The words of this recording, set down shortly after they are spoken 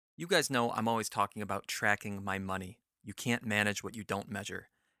You guys know I'm always talking about tracking my money. You can't manage what you don't measure.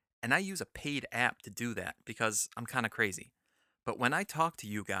 And I use a paid app to do that because I'm kind of crazy. But when I talk to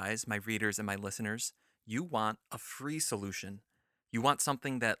you guys, my readers and my listeners, you want a free solution. You want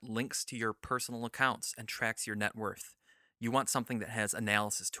something that links to your personal accounts and tracks your net worth. You want something that has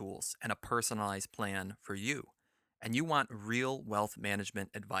analysis tools and a personalized plan for you. And you want real wealth management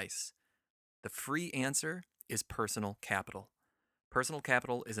advice. The free answer is personal capital. Personal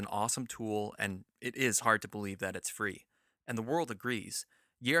capital is an awesome tool, and it is hard to believe that it's free. And the world agrees.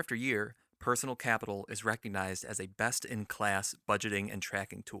 Year after year, personal capital is recognized as a best in class budgeting and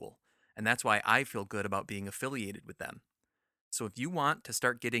tracking tool. And that's why I feel good about being affiliated with them. So if you want to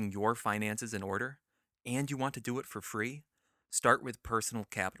start getting your finances in order and you want to do it for free, start with personal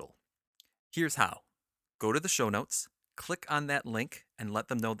capital. Here's how: go to the show notes, click on that link, and let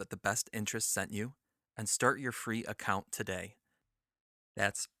them know that the best interest sent you, and start your free account today.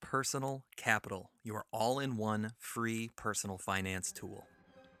 That's Personal Capital, your all in one free personal finance tool.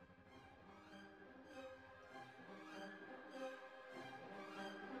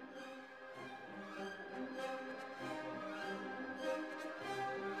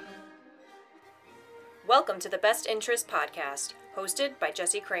 Welcome to the Best Interest Podcast, hosted by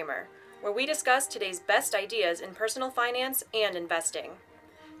Jesse Kramer, where we discuss today's best ideas in personal finance and investing.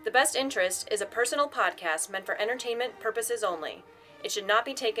 The Best Interest is a personal podcast meant for entertainment purposes only. It should not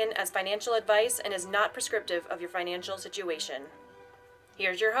be taken as financial advice and is not prescriptive of your financial situation.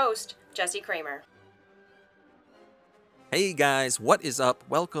 Here's your host, Jesse Kramer. Hey guys, what is up?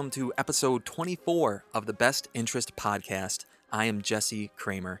 Welcome to episode 24 of the Best Interest Podcast. I am Jesse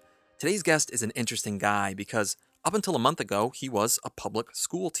Kramer. Today's guest is an interesting guy because up until a month ago, he was a public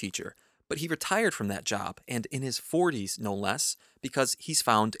school teacher, but he retired from that job, and in his 40s, no less, because he's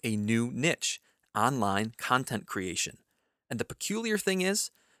found a new niche: online content creation. And the peculiar thing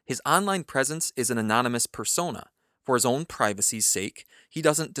is, his online presence is an anonymous persona. For his own privacy's sake, he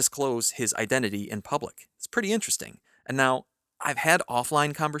doesn't disclose his identity in public. It's pretty interesting. And now, I've had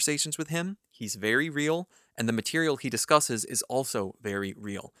offline conversations with him. He's very real, and the material he discusses is also very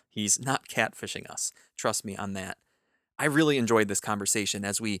real. He's not catfishing us. Trust me on that. I really enjoyed this conversation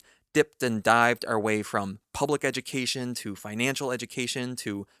as we dipped and dived our way from public education to financial education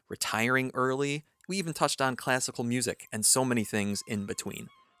to retiring early. We even touched on classical music and so many things in between.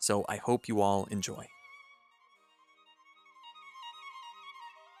 So I hope you all enjoy.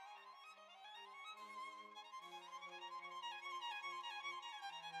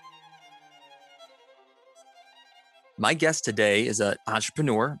 My guest today is an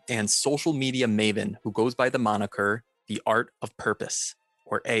entrepreneur and social media maven who goes by the moniker The Art of Purpose,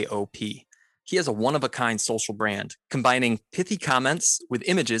 or AOP. He has a one-of-a-kind social brand, combining pithy comments with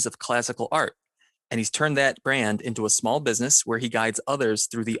images of classical art. And he's turned that brand into a small business where he guides others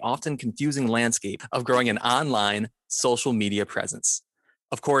through the often confusing landscape of growing an online social media presence.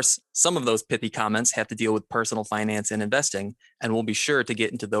 Of course, some of those pithy comments have to deal with personal finance and investing, and we'll be sure to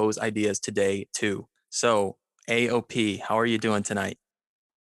get into those ideas today too. So, AOP, how are you doing tonight?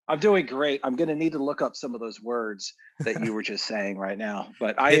 I'm doing great. I'm going to need to look up some of those words that you were just saying right now,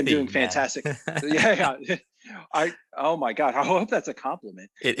 but I am doing Pithy, yeah. fantastic. Yeah, yeah. Oh my God. I hope that's a compliment.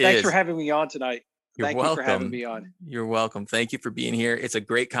 It Thanks for is. having me on tonight. You're Thank you for having welcome. me on. You're welcome. Thank you for being here. It's a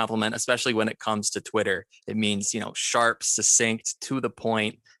great compliment, especially when it comes to Twitter. It means, sharp, succinct, to the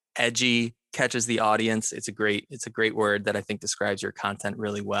point, edgy, catches the audience. It's a great word that I think describes your content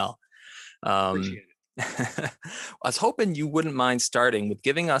really well. Appreciate it. I was hoping you wouldn't mind starting with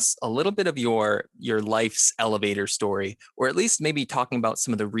giving us a little bit of your life's elevator story, or at least maybe talking about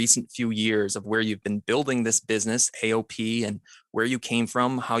some of the recent few years of where you've been building this business, AOP, and where you came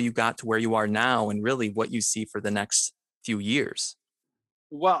from, how you got to where you are now, and really what you see for the next few years.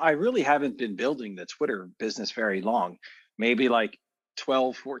 Well, I really haven't been building the Twitter business very long, maybe like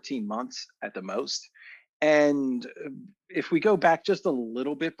 12, 14 months at the most. And if we go back just a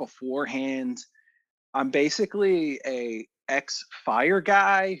little bit beforehand, I'm basically a ex fire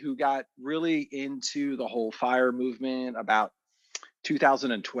guy who got really into the whole fire movement about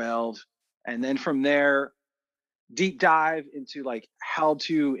 2012, and then from there deep dive into like how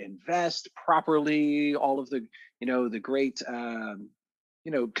to invest properly, all of the the great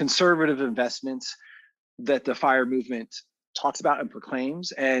conservative investments that the fire movement talks about and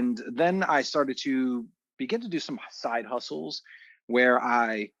proclaims. And then I started to begin to do some side hustles where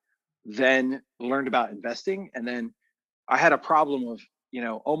I then learned about investing. And then I had a problem of,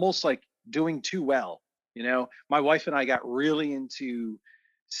 almost like doing too well. My wife and I got really into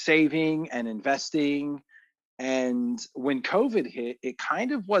saving and investing. And when COVID hit, it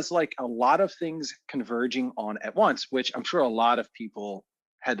kind of was like a lot of things converging on at once, which I'm sure a lot of people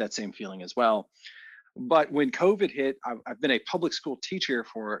had that same feeling as well. But when COVID hit, I've been a public school teacher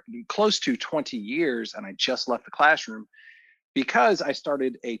for close to 20 years, and I just left the classroom because I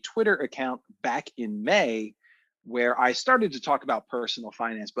started a Twitter account back in May where I started to talk about personal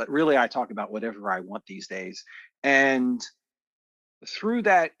finance, but really I talk about whatever I want these days. And through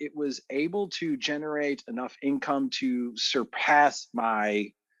that, it was able to generate enough income to surpass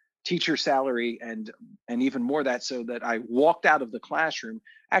my teacher salary and even more that, so that I walked out of the classroom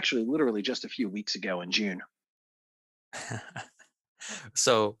actually literally just a few weeks ago in June.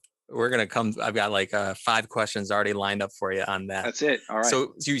 So we're gonna come. I've got like 5 questions already lined up for you on that. That's it. All right.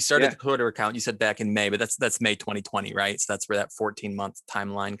 So you started Yeah, the Twitter account. You said back in May, but that's May 2020, right? So that's where that 14-month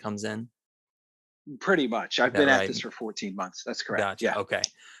timeline comes in. pretty much. Is I've that been at right? this for 14 months. That's correct. Gotcha. Yeah. Okay.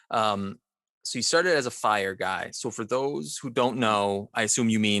 Um, so you started as a fire guy. So for those who don't know, I assume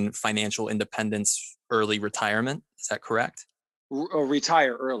you mean financial independence, early retirement. Is that correct?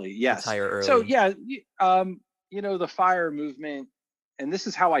 Retire early. Yes. Retire So early. yeah, the fire movement, and this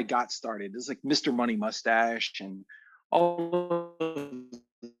is how I got started. This is like Mr. Money Mustache and all of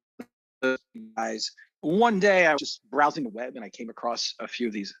those guys. One day I was just browsing the web and I came across a few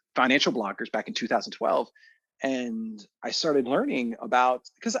of these financial bloggers back in 2012. And I started learning about,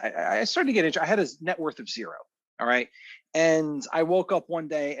 because I started to get into, I had a net worth of zero. All right. And I woke up one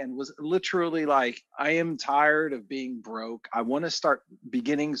day and was literally like, I am tired of being broke. I want to start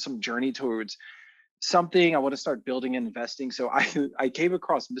beginning some journey towards something. I want to start building and investing. So I came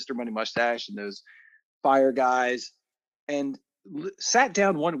across Mr. Money Mustache and those fire guys, and sat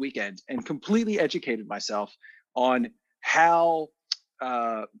down one weekend and completely educated myself on how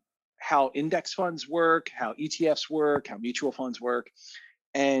uh, how index funds work, how ETFs work, how mutual funds work,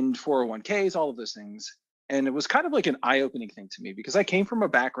 and 401ks, all of those things. And it was kind of like an eye-opening thing to me because I came from a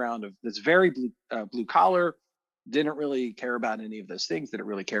background of this very blue collar, didn't really care about any of those things, didn't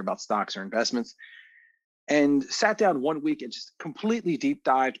really care about stocks or investments, and sat down one week and just completely deep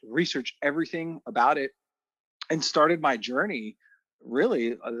dived, researched everything about it, and started my journey.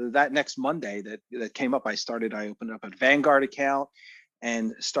 Really, that next Monday that came up, I opened up a Vanguard account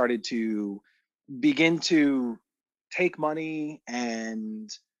and started to begin to take money and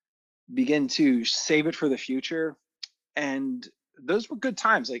begin to save it for the future. And those were good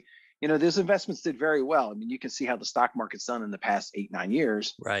times. Like, those investments did very well. I mean, you can see how the stock market's done in the past 8, 9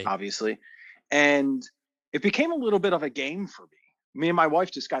 years, Right. obviously. And it became a little bit of a game for me. Me and my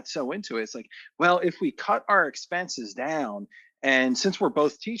wife just got so into it. It's like, well, if we cut our expenses down, and since we're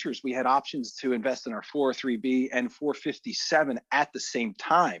both teachers, we had options to invest in our 403b and 457 at the same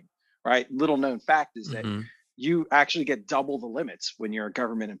time, right? Little known fact is that Hmm. you actually get double the limits when you're a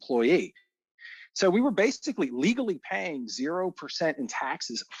government employee. So we were basically legally paying 0% in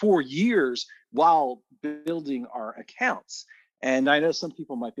taxes for years while building our accounts. And I know some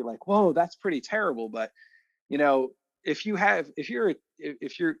people might be like, whoa, that's pretty terrible. But, you know, if you and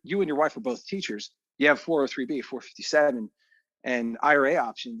your wife are both teachers, you have 403b, 457 and IRA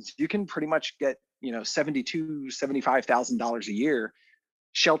options, you can pretty much get, $75,000 a year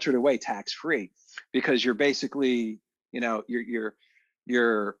sheltered away tax free, because you're basically, you're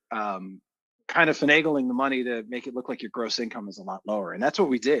kind of finagling the money to make it look like your gross income is a lot lower, and that's what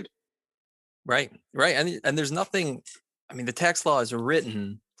we did. Right. Right. And there's nothing. I mean, the tax law is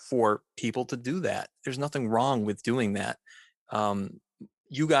written for people to do that. There's nothing wrong with doing that. Um,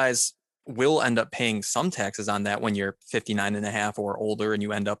 you guys will end up paying some taxes on that when you're 59 and a half or older and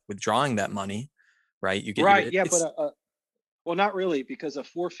you end up withdrawing that money, right? You get your, Right? Yeah, but it's, well, not really, because a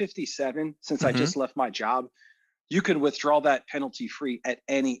 457, since I mhm. just left my job, you can withdraw that penalty free at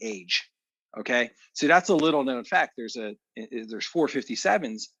any age. Okay, so that's a little known fact. There's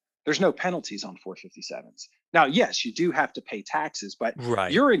 457s. There's no penalties on 457s. Now, yes, you do have to pay taxes, but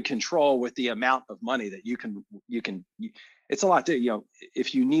Right. you're in control with the amount of money that it's a lot to,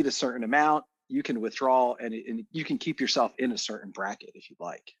 if you need a certain amount, you can withdraw, and you can keep yourself in a certain bracket if you'd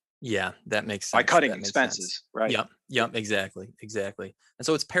like, Yeah, that makes by sense. cutting That makes sense. expenses, right? Yep. Yeah. Yep. Exactly. Exactly. And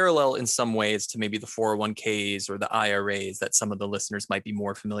so it's parallel in some ways to maybe the 401ks or the IRAs that some of the listeners might be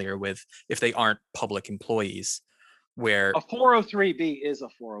more familiar with if they aren't public employees, where A 403b is a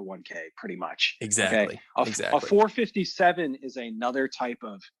 401k, pretty much. Okay. exactly, A exactly. 457 is another type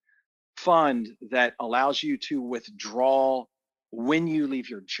of fund that allows you to withdraw when you leave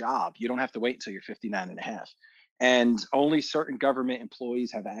your job. You don't have to wait until you're 59 and a half. And only certain government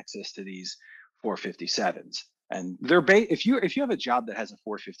employees have access to these 457s. And if you have a job that has a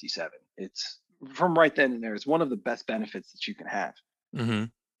 457, it's from right then and there, it's one of the best benefits that you can have, Hmm. Hmm.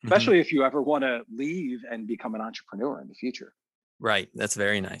 especially if you ever want to leave and become an entrepreneur in the future. Right. That's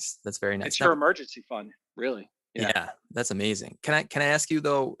very nice. That's very nice. It's your Now, emergency fund, really. Yeah. Yeah, that's amazing. Can I ask you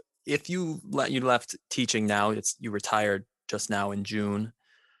though, if you left teaching now, you retired just now in June.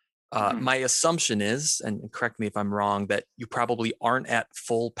 Mhm. My assumption is, and correct me if I'm wrong, that you probably aren't at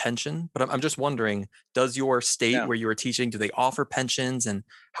full pension. But I'm just wondering, does your state No. where you are teaching, do they offer pensions, and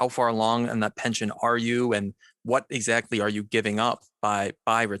how far along in that pension are you, and what exactly are you giving up by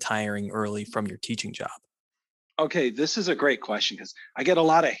retiring early from your teaching job? Okay, this is a great question because I get a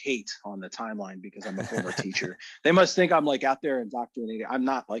lot of hate on the timeline because I'm a former teacher. They must think I'm like out there indoctrinating. I'm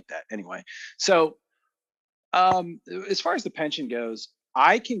not like that anyway. So, as far as the pension goes,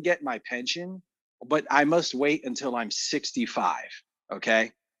 I can get my pension, but I must wait until I'm 65.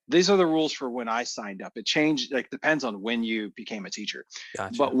 Okay. These are the rules for when I signed up. It changed, like, depends on when you became a teacher.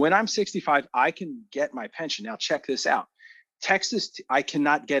 But Gotcha. when I'm 65, I can get my pension. Now, check this out. Texas, I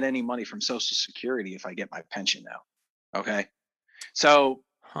cannot get any money from Social Security if I get my pension now. Okay. So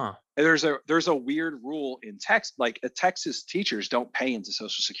Huh. there's a weird rule in Texas, like Texas teachers don't pay into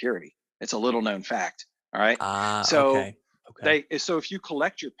Social Security. It's a little known fact. All right. Ah, So okay. Okay. if you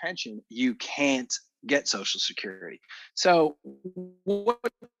collect your pension, you can't get Social Security. So what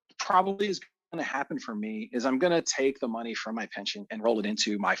probably is going to happen for me is I'm going to take the money from my pension and roll it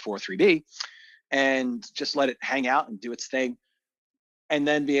into my 403b and just let it hang out and do its thing and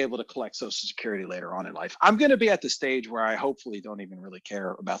then be able to collect Social Security later on in life. I'm going to be at the stage where I hopefully don't even really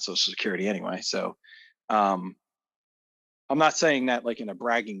care about Social Security anyway. So um, I'm not saying that like in a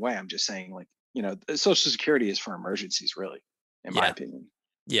bragging way. I'm just saying like, Social Security is for emergencies, really, in my Yeah. opinion.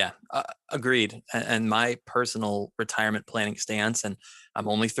 Yeah, agreed. And my personal retirement planning stance, and I'm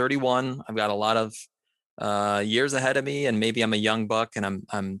only 31. I've got a lot of years ahead of me, and maybe I'm a young buck, and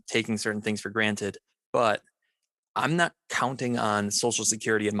I'm taking certain things for granted. But I'm not counting on Social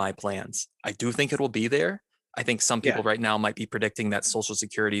Security in my plans. I do think it will be there. I think some Yeah. people right now might be predicting that Social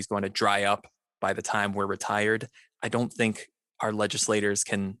Security is going to dry up by the time we're retired. I don't think our legislators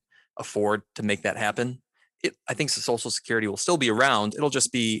can afford to make that happen. I think Social Security will still be around. It'll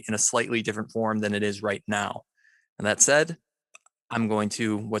just be in a slightly different form than it is right now. And that said, I'm going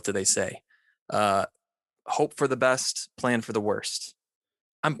to, what do they say? Uh, Hope for the best, plan for the worst.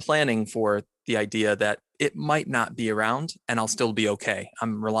 I'm planning for the idea that it might not be around and I'll still be okay.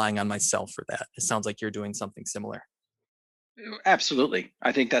 I'm relying on myself for that. It sounds like you're doing something similar. Absolutely.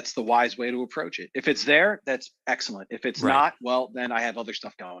 I think that's the wise way to approach it. If it's there, that's excellent. If it's Right. not, well, then I have other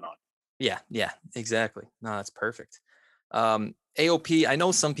stuff going on. Yeah. Yeah. Exactly. No, that's perfect. AOP, I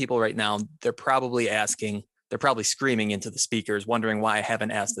know some people right now, they're probably screaming into the speakers, wondering why I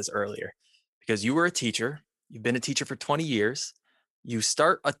haven't asked this earlier. Because you were a teacher, you've been a teacher for 20 years, you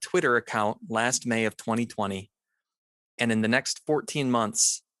start a Twitter account last May of 2020, and in the next 14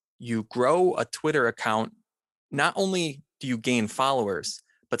 months, you grow a Twitter account. Not only do you gain followers,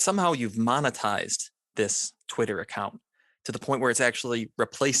 but somehow you've monetized this Twitter account to the point where it's actually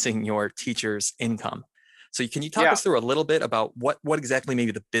replacing your teacher's income. So can you talk Yeah. us through a little bit about what exactly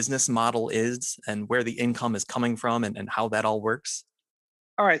maybe the business model is and where the income is coming from and how that all works?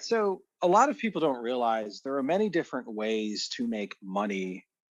 All right. So a lot of people don't realize there are many different ways to make money,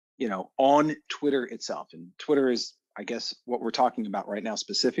 on Twitter itself. And Twitter is, I guess, what we're talking about right now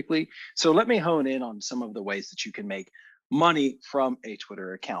specifically. So let me hone in on some of the ways that you can make money from a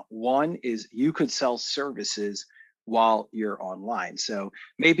Twitter account. One is you could sell services while you're online. So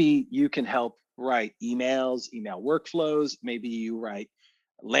maybe you can help write emails, email workflows. Maybe you write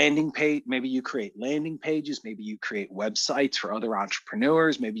landing page, maybe you create landing pages, maybe you create websites for other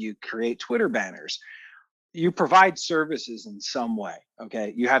entrepreneurs, maybe you create Twitter banners. You provide services in some way.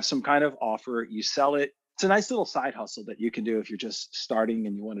 Okay, you have some kind of offer, you sell it. It's a nice little side hustle that you can do if you're just starting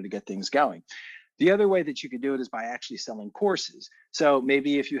and you wanted to get things going. The other way that you could do it is by actually selling courses. So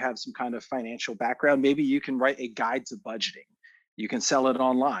maybe if you have some kind of financial background, maybe you can write a guide to budgeting. You can sell it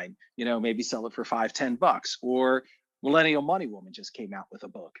online, maybe sell it for 5, $10. Or Millennial Money Woman just came out with a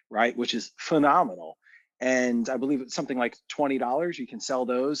book, right? Which is phenomenal. And I believe it's something like $20. You can sell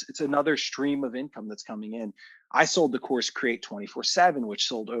those. It's another stream of income that's coming in. I sold the course Create 24/7, which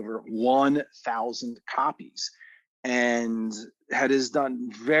sold over 1,000 copies and has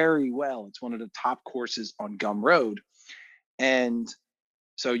done very well. It's one of the top courses on Gumroad. And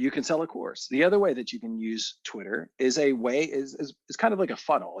so you can sell a course. The other way that you can use Twitter is a way is kind of like a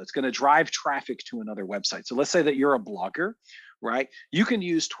funnel. It's going to drive traffic to another website. So let's say that you're a blogger, right? You can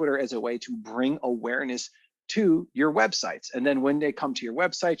use Twitter as a way to bring awareness to your websites. And then when they come to your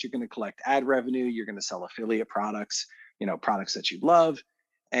website, you're going to collect ad revenue, you're going to sell affiliate products, products that you love,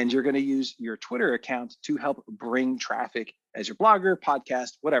 and you're going to use your Twitter account to help bring traffic as your blogger,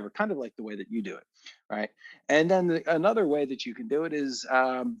 podcast, whatever, kind of like the way that you do it, right? And then another way that you can do it is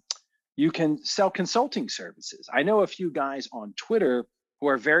You can sell consulting services. I know a few guys on Twitter who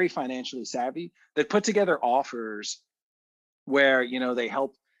are very financially savvy that put together offers where, they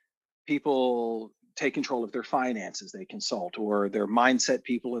help people take control of their finances. They consult, or they're mindset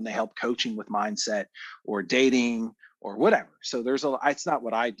people and they help coaching with mindset or dating or whatever. So it's not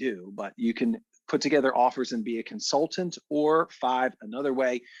what I do, but you can put together offers and be a consultant. Or five, another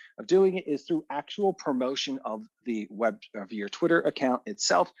way of doing it is through actual promotion of the web of your Twitter account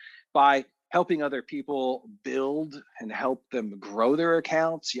itself by helping other people build and help them grow their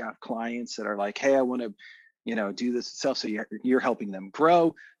accounts. You have clients that are like, hey, I want to do this itself. So you're helping them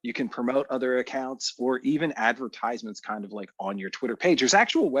grow. You can promote other accounts or even advertisements kind of like on your Twitter page. There's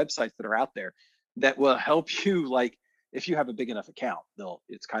actual websites that are out there that will help you, like if you have a big enough account,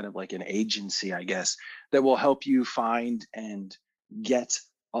 it's kind of like an agency, I guess, that will help you find and get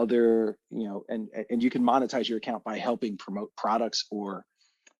other, and you can monetize your account by helping promote products or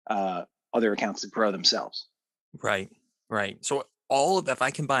uh, other accounts that grow themselves. Right, right. So if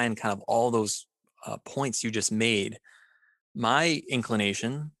I combine kind of all those points you just made, my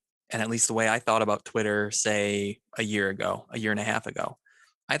inclination, and at least the way I thought about Twitter, say a year ago, a year and a half ago,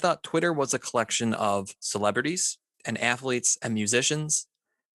 I thought Twitter was a collection of celebrities and athletes and musicians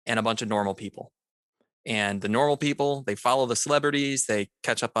and a bunch of normal people. And the normal people, they follow the celebrities, they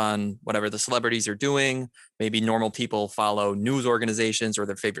catch up on whatever the celebrities are doing. Maybe normal people follow news organizations or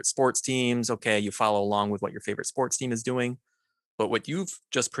their favorite sports teams. Okay, you follow along with what your favorite sports team is doing. But what you've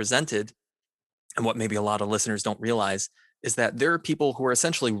just presented, and what maybe a lot of listeners don't realize, is that there are people who are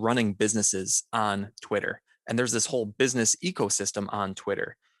essentially running businesses on Twitter. And there's this whole business ecosystem on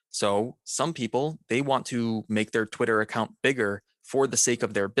Twitter. So some people, they want to make their Twitter account bigger for the sake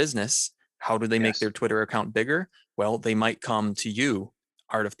of their business. How do they make Yes. their Twitter account bigger? Well, they might come to you,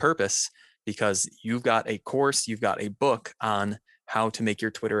 Art of Purpose, because you've got a course, you've got a book on how to make your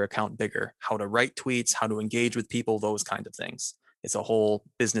Twitter account bigger, how to write tweets, how to engage with people, those kind of things. It's a whole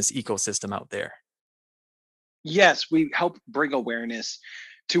business ecosystem out there. Yes, we help bring awareness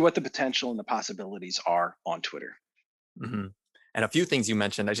to what the potential and the possibilities are on Twitter. hmm And a few things you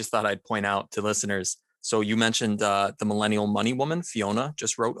mentioned, I just thought I'd point out to listeners. So you mentioned the millennial money woman, Fiona,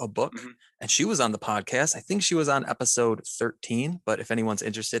 just wrote a book Mhm. and she was on the podcast. I think she was on episode 13. But if anyone's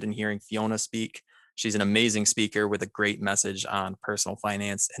interested in hearing Fiona speak, she's an amazing speaker with a great message on personal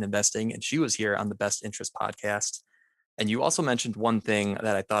finance and investing. And she was here on the Best Interest podcast. And you also mentioned one thing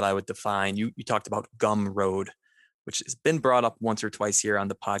that I thought I would define. You talked about Gumroad, which has been brought up once or twice here on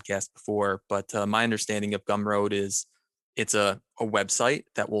the podcast before. But my understanding of Gumroad is it's a website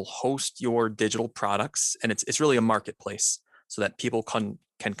that will host your digital products, and it's really a marketplace so that people can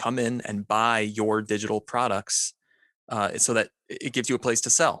come in and buy your digital products, so that it gives you a place to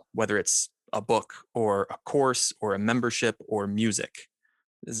sell, whether it's a book or a course or a membership or music.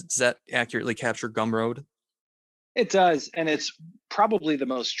 Does that accurately capture Gumroad? It does, and it's probably the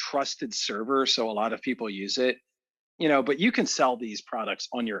most trusted server, so a lot of people use it. But you can sell these products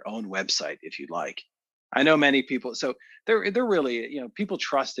on your own website if you'd like. I know many people, so they're really, people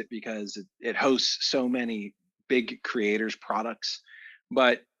trust it because it hosts so many big creators' products.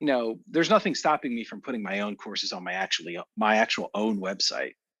 But there's nothing stopping me from putting my own courses on my actual own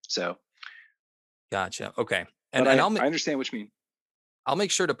website. So, Gotcha. Okay. but And I understand what you mean. I'll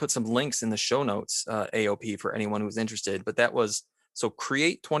make sure to put some links in the show notes, AOP, for anyone who's interested. But that was so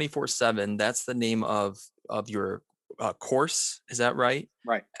Create 24/7. That's the name of your course. Is that right?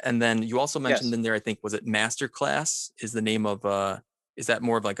 Right. And then you also mentioned Yes. in there, I think, was it Masterclass? Is the name of is that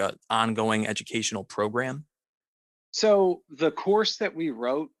more of like a ongoing educational program? So the course that we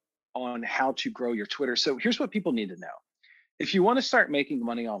wrote on how to grow your Twitter. So here's what people need to know. If you want to start making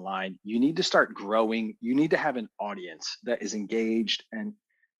money online, you need to start growing. You need to have an audience that is engaged and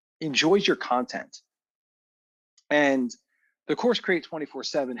enjoys your content. And the course Create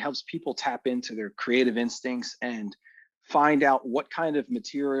 24/7 helps people tap into their creative instincts and find out what kind of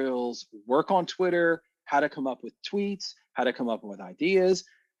materials work on Twitter, how to come up with tweets, how to come up with ideas,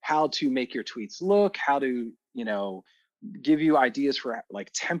 how to make your tweets look, how to, give you ideas for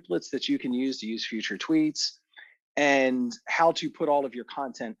like templates that you can use to use future tweets, and how to put all of your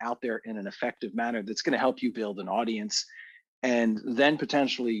content out there in an effective manner that's going to help you build an audience. And then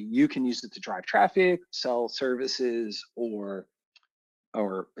potentially you can use it to drive traffic, sell services, or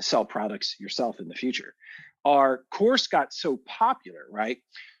sell products yourself in the future. Our course got so popular, right?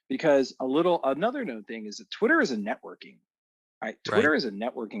 Because another known thing is that Twitter is a networking, right? Right. Twitter is a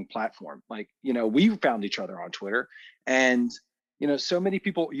networking platform. Like, we found each other on Twitter, and so many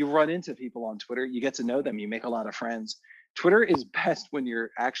people, you run into people on Twitter, you get to know them, you make a lot of friends. Twitter is best when you're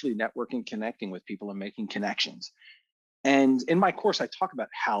actually networking, connecting with people and making connections. And in my course, I talk about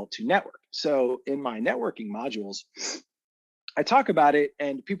how to network. So in my networking modules, I talk about it,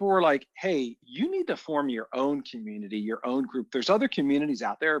 and people were like, hey, you need to form your own community, your own group. There's other communities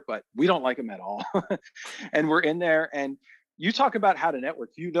out there, but we don't like them at all. And we're in there, and you talk about how to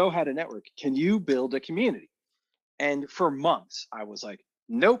network. You know how to network. Can you build a community? And for months, I was like,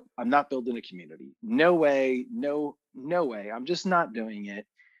 nope, I'm not building a community. No way, no way. I'm just not doing it.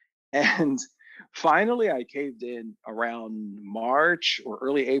 And finally, I caved in around March or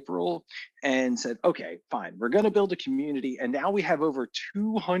early April and said, okay, fine, we're going to build a community. And now we have over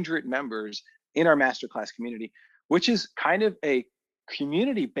 200 members in our masterclass community, which is kind of a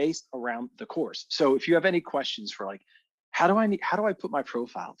community based around the course. So if you have any questions for like, how do I put my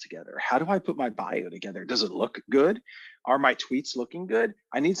profile together? How do I put my bio together? Does it look good? Are my tweets looking good?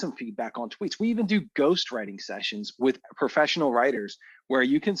 I need some feedback on tweets. We even do ghost writing sessions with professional writers where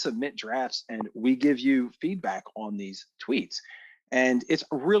you can submit drafts and we give you feedback on these tweets. And it's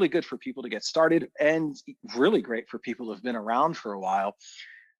really good for people to get started and really great for people who have been around for a while.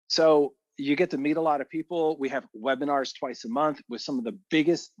 So you get to meet a lot of people. We have webinars twice a month with some of the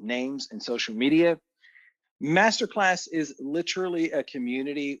biggest names in social media. Masterclass is literally a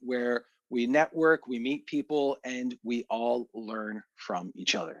community where we network, we meet people, and we all learn from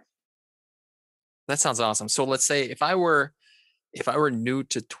each other. That sounds awesome. So let's say if I were new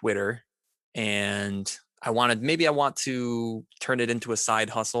to Twitter and I want to turn it into a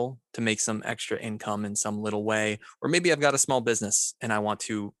side hustle to make some extra income in some little way, or maybe I've got a small business and I want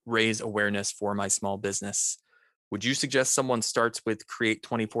to raise awareness for my small business. Would you suggest someone starts with Create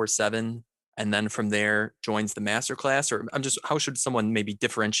 24/7 and then from there joins the masterclass? Or how should someone maybe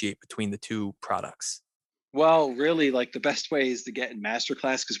differentiate between the two products? Well, really, like the best way is to get in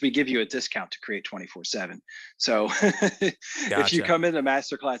masterclass because we give you a discount to create 24/7. So if you Gotcha. come into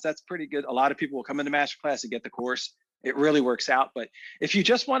masterclass, that's pretty good. A lot of people will come into masterclass and get the course. It really works out. But if you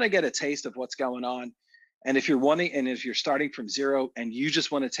just want to get a taste of what's going on, and if you're starting from zero and you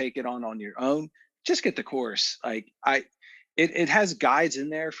just want to take it on your own, just get the course. It has guides in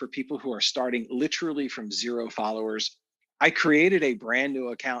there for people who are starting literally from zero followers. I created a brand new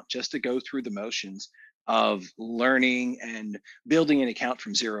account just to go through the motions of learning and building an account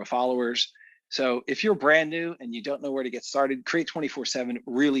from zero followers. So if you're brand new and you don't know where to get started, Create 24/7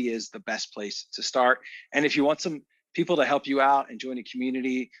 really is the best place to start. And if you want some people to help you out and join a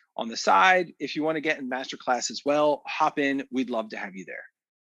community on the side, if you want to get in masterclass as well, hop in. We'd love to have you there.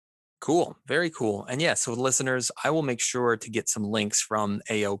 Cool. Very cool. And yeah, so listeners, I will make sure to get some links from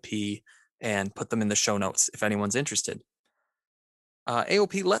AOP and put them in the show notes if anyone's interested.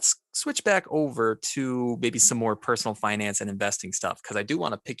 AOP, let's switch back over to maybe some more personal finance and investing stuff because I do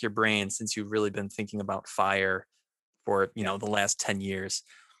want to pick your brain since you've really been thinking about FIRE for Yeah. the last 10 years.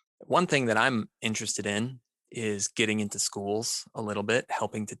 One thing that I'm interested in is getting into schools a little bit,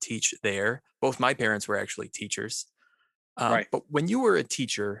 helping to teach there. Both my parents were actually teachers. Right. But when you were a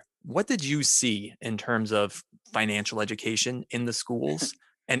teacher, what did you see in terms of financial education in the schools?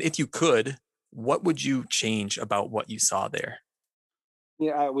 And if you could, what would you change about what you saw there?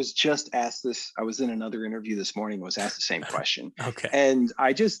 Yeah, I was just asked this. I was in another interview this morning, was asked the same question. Okay. And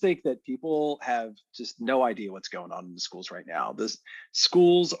I just think that people have just no idea what's going on in the schools right now. The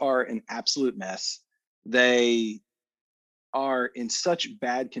schools are an absolute mess. They are in such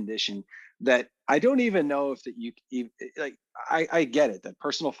bad condition that I don't even know if that like I get it that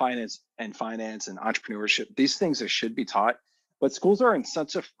personal finance and entrepreneurship, these things are should be taught, but schools are in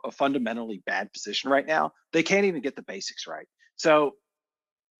such a fundamentally bad position right now. They can't even get the basics right. So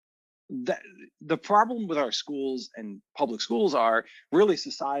that the problem with our schools and public schools are really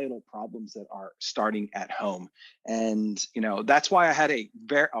societal problems that are starting at home. And that's why I had a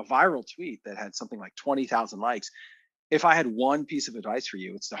viral tweet that had something like 20,000 likes. If I had one piece of advice for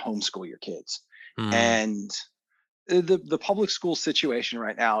you, it's to homeschool your kids. Hmm. And the public school situation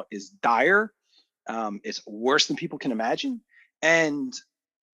right now is dire. It's worse than people can imagine. And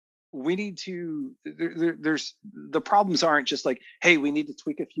we need to there's the problems aren't just like, hey, we need to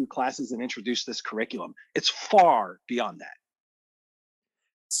tweak a few classes and introduce this curriculum. It's far beyond that.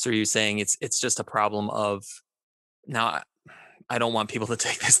 So you're saying it's just a problem of now. I don't want people to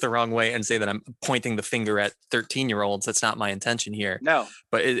take this the wrong way and say that I'm pointing the finger at 13-year-olds. That's not my intention here. No,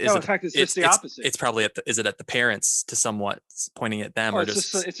 But no, is in it? fact, it's just It's the it's opposite. it's probably is it at the parents to somewhat pointing at them Oh, or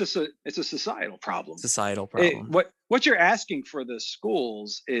it's just just it's a societal problem. societal problem? What you're asking for the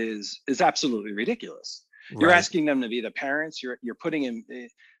schools is absolutely ridiculous. You're Right. asking them to be the parents. You're putting in.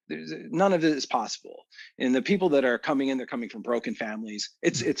 None of it is possible. And the people that are coming in, they're coming from broken families.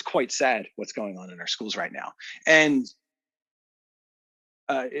 It's quite sad what's going on in our schools right now. And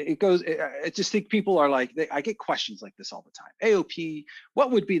it goes. I just think people are like, I get questions like this all the time. AOP,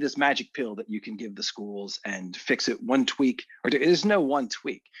 what would be this magic pill that you can give the schools and fix it one tweak? Or there is no one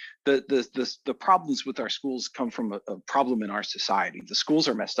tweak. The problems with our schools come from a problem in our society. The schools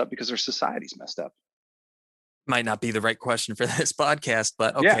are messed up because our society's messed up. Might not be the right question for this podcast,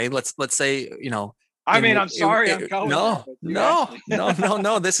 but Yeah. okay, let's say, I mean, I'm sorry I'm going there, no, but you asked no, me. no, no,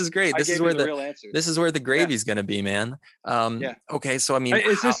 no. This is great. I gave you the real answers. This is where the Yeah. gravy's gonna be, man. Yeah. Okay, so I mean,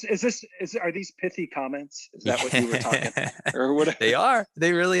 how Are these pithy comments? Is that what you were talking yeah, or what? they are.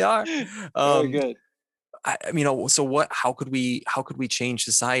 They really are. Very Um, good. so what, how could we change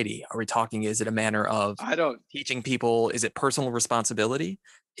society? Are we talking, is it a manner of I don't. teaching people? Is it personal responsibility?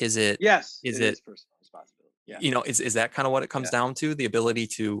 Is it, Yes, is it it, is personal responsibility. Yeah. is that kind of what it comes Yeah. down to? The ability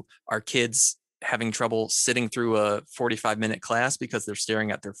to, our kids having trouble sitting through a 45-minute class because they're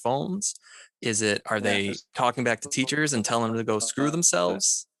staring at their phones? Is it, are Yeah. they talking back to teachers and telling them to go screw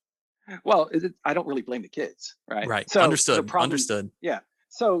themselves? Well, I don't really blame the kids, right? Right. So the Understood. problem, Understood. yeah.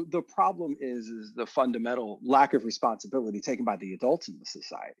 So the problem is the fundamental lack of responsibility taken by the adults in the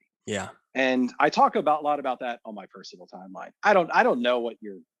society. Yeah. And I talk about a lot about that on my personal timeline. I don't know what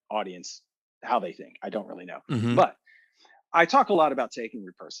your audience, how they think. I don't really know. Hmm. But I talk a lot about taking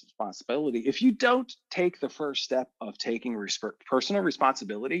your personal responsibility. If you don't take the first step of taking personal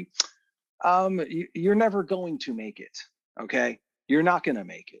responsibility, you're never going to make it. Okay, you're not going to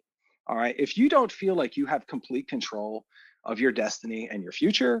make it. All right. If you don't feel like you have complete control of your destiny and your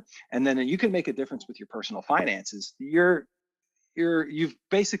future, and then you can make a difference with your personal finances, you've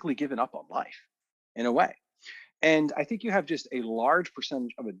basically given up on life in a way. And I think you have just a large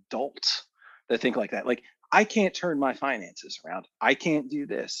percentage of adults that think like that. Like, I can't turn my finances around. I can't do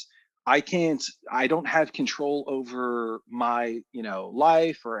this. I don't have control over my,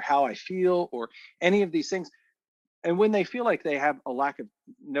 life or how I feel or any of these things. And when they feel like they have a lack of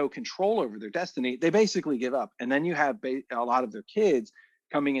no control over their destiny, they basically give up. And then you have a lot of their kids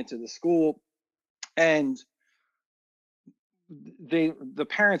coming into the school, and the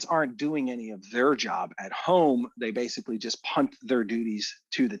parents aren't doing any of their job at home. They basically just punt their duties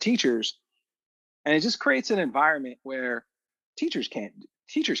to the teachers, and it just creates an environment where teachers can't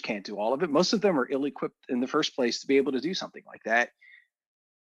teachers can't do all of it. Most of them are ill-equipped in the first place to be able to do something like that.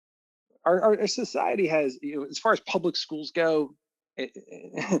 Our society has, as far as public schools go,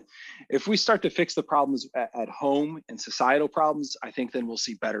 if we start to fix the problems at home and societal problems, I think then we'll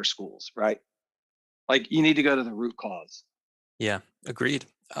see better schools, right? Like, you need to go to the root cause. Yeah. Agreed.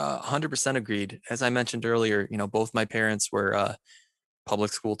 100% agreed. As I mentioned earlier, both my parents were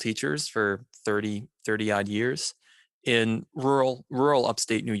public school teachers for 30 odd years in rural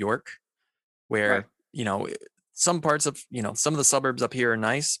upstate New York, Right. where, some parts of, some of the suburbs up here are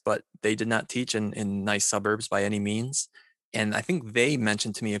nice, but they did not teach in nice suburbs by any means. And I think they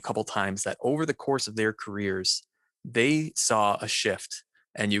mentioned to me a couple times that over the course of their careers, they saw a shift.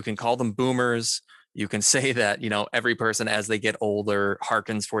 And you can call them boomers. You can say that, every person as they get older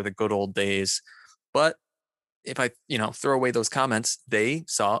harkens for the good old days. But if I, throw away those comments, they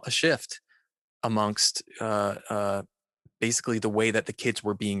saw a shift amongst basically the way that the kids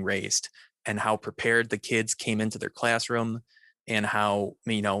were being raised and how prepared the kids came into their classroom, and how,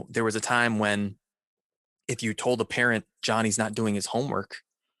 there was a time when if you told a parent Johnny's not doing his homework,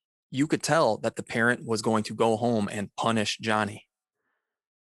 you could tell that the parent was going to go home and punish Johnny.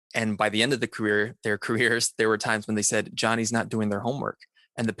 And by the end of their careers, there were times when they said Johnny's not doing their homework.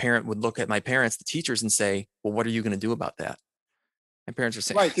 And the parent would look at my parents, the teachers, and say, well, what are you going to do about that? My parents are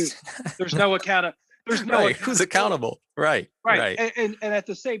saying, Right. There's no there's no right. Who's accountability. accountable? Right. Right. Right. And at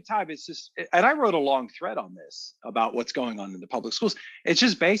the same time, it's just, and I wrote a long thread on this about what's going on in the public schools. It's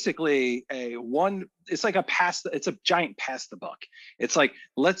just basically it's like it's a giant pass the buck. It's like,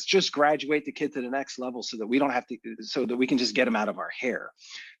 let's just graduate the kid to the next level so that we don't have to, so that we can just get them out of our hair.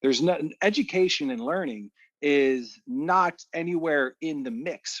 There's no education and learning is not anywhere in the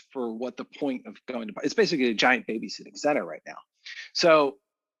mix for what the point of going to, it's basically a giant babysitting center right now. So,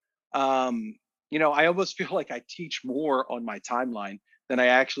 I almost feel like I teach more on my timeline than I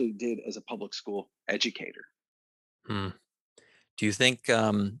actually did as a public school educator. Hmm. Do you think,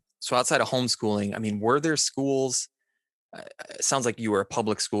 so outside of homeschooling, I mean, were there schools? It sounds like you were a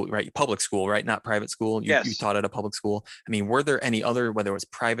public school, right? Public school, right? Not private school. You Yes. taught at a public school. I mean, were there any other, whether it was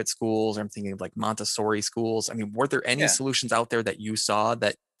private schools, or I'm thinking of like Montessori schools? I mean, were there any Yeah. solutions out there that you saw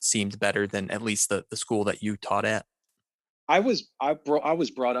that seemed better than at least the school that you taught at? I was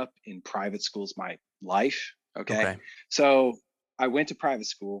brought up in private schools my life. Okay. Okay. So I went to private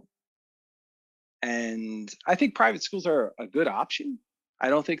school, and I think private schools are a good option. I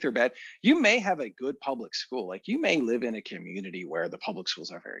don't think they're bad. You may have a good public school. Like you may live in a community where the public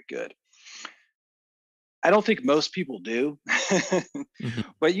schools are very good. I don't think most people do,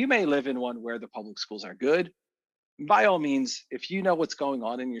 Mhm. but you may live in one where the public schools are good. By all means, if you know what's going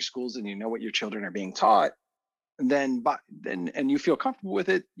on in your schools and you know what your children are being taught, then and you feel comfortable with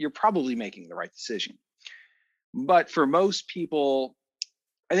it, you're probably making the right decision. But for most people,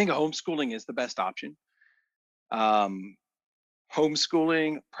 I think homeschooling is the best option. Um,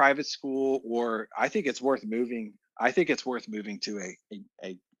 Homeschooling, private school, or I think it's worth moving. I think it's worth moving to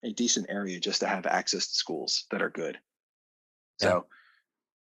a decent area just to have access to schools that are good. Yeah. So,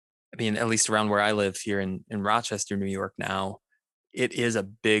 I mean, at least around where I live here in Rochester, New York now, it is a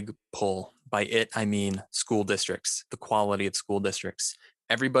big pull. By it, I mean school districts, the quality of school districts.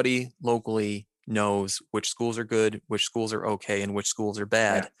 Everybody locally knows which schools are good, which schools are okay, and which schools are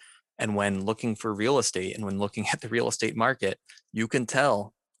yeah. bad. And when looking for real estate and when looking at the real estate market, you can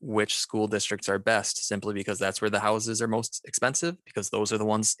tell which school districts are best simply because that's where the houses are most expensive, because those are the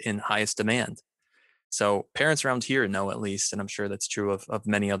ones in highest demand. So parents around here know at least, and I'm sure that's true of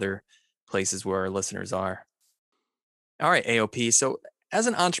many other places where our listeners are. All right, AOP. So as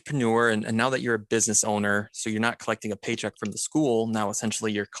an entrepreneur, and now that you're a business owner, so you're not collecting a paycheck from the school, now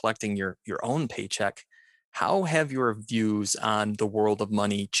essentially you're collecting your own paycheck. How have your views on the world of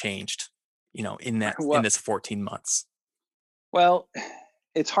money changed, in Well, this 14 months? well,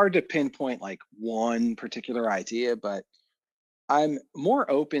 it's hard to pinpoint like one particular idea, but I'm more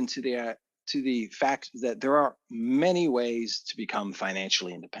open to the fact that there are many ways to become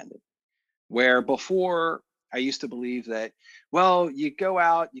financially independent. Where before I used to believe that, well, you go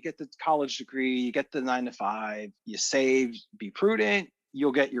out, you get the college degree, you get the 9 to 5, you save, be prudent,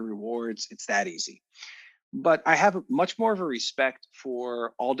 you'll get your rewards. It's that easy. But I have much more of a respect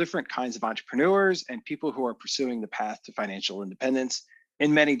for all different kinds of entrepreneurs and people who are pursuing the path to financial independence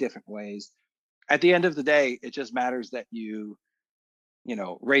in many different ways. At the end of the day, it just matters that you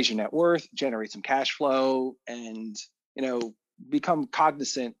raise your net worth, generate some cash flow, and you know become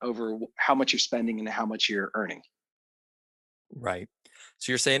cognizant over how much you're spending and how much you're earning. Right.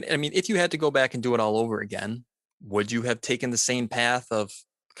 So you're saying, I mean, if you had to go back and do it all over again, would you have taken the same path of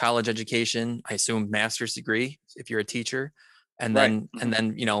college education, I assume master's degree if you're a teacher, and Right. then Mhm. and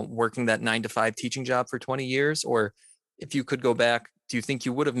then, working that 9 to 5 teaching job for 20 years? Or if you could go back, do you think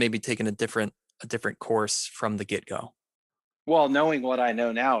you would have maybe taken a different course from the get-go? Well, knowing what I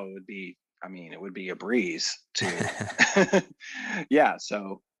know now, I mean, it would be a breeze to, yeah.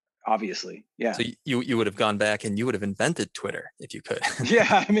 So obviously, yeah. So you would have gone back and you would have invented Twitter if you could.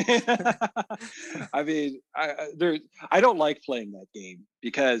 Yeah, I mean, I don't like playing that game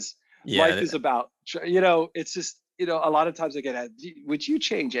because life Yeah, is about, it's just, a lot of times I get asked, would you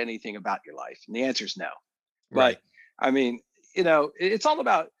change anything about your life? And the answer is no. But right. I mean, it's all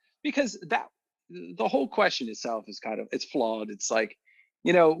about, because the whole question itself is kind of, it's flawed. It's like,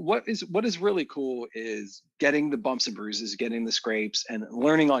 what is really cool is getting the bumps and bruises, getting the scrapes, and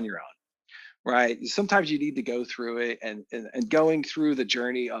learning on your own. Right. Sometimes you need to go through it, and going through the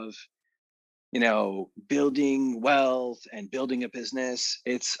journey of building wealth and building a business.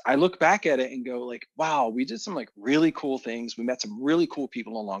 I look back at it and go like, wow, we did some like really cool things. We met some really cool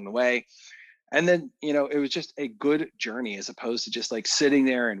people along the way. And then it was just a good journey, as opposed to just like sitting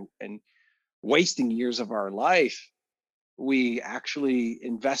there and wasting years of our life. We actually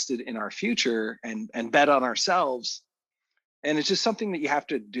invested in our future and bet on ourselves. And it's just something that you have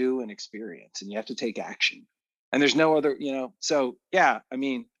to do and experience, and you have to take action. And there's no other, so yeah, I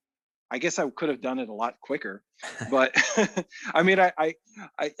mean, I guess I could have done it a lot quicker, but I mean,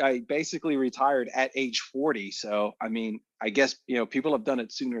 I basically retired at age 40. So I mean, I guess people have done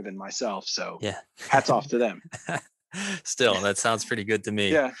it sooner than myself. So Yeah. hats off to them. Still, that sounds pretty good to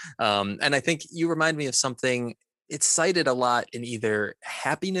me. Yeah, And I think you remind me of something. It's cited a lot in either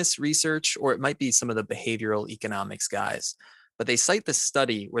happiness research or it might be some of the behavioral economics guys. But they cite this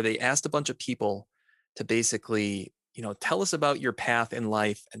study where they asked a bunch of people to basically, tell us about your path in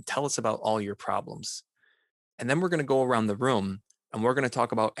life and tell us about all your problems. And then we're going to go around the room and we're going to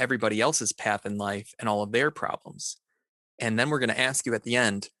talk about everybody else's path in life and all of their problems. And then we're going to ask you at the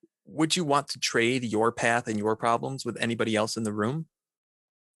end, would you want to trade your path and your problems with anybody else in the room?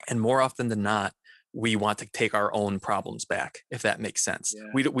 And more often than not, we want to take our own problems back, if that makes sense. yeah,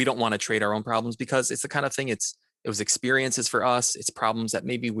 We don't want to trade our own problems because it's the kind of thing it was experiences for us. It's problems that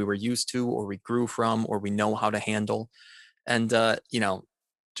maybe we were used to or we grew from or we know how to handle. And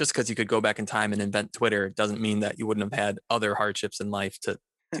just because you could go back in time and invent Twitter doesn't mean that you wouldn't have had other hardships in life to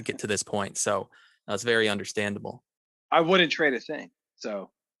get to this point. So that's very understandable. I wouldn't trade a thing.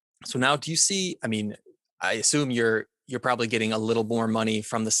 So So now do you see, I mean, I assume you're probably getting a little more money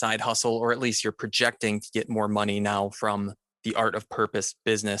from the side hustle, or at least you're projecting to get more money now from the art of purpose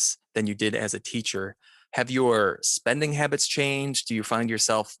business than you did as a teacher. Have your spending habits changed? Do you find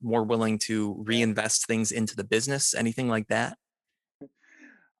yourself more willing to Yeah. reinvest things into the business? Anything like that?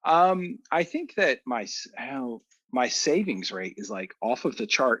 I think that how my savings rate is like off of the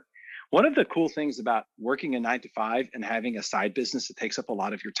chart. One of the cool things about working a 9 to 5 and having a side business that takes up a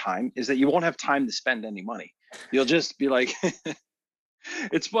lot of your time is that you won't have time to spend any money. You'll just be like,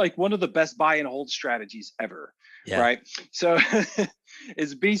 it's like one of the best buy and hold strategies ever, Yeah. right? So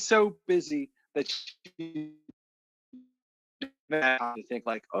is be so busy that you have to think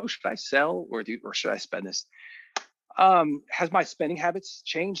like, oh, should I sell or should I spend this? Has my spending habits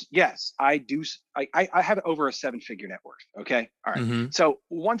changed? Yes, I do. I have over a 7 figure net worth. Okay. All right. Hmm. So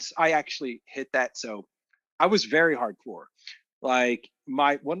once I actually hit that, so I was very hardcore. Like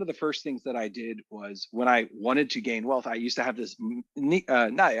my one of the first things that I did was when I wanted to gain wealth, I used to have this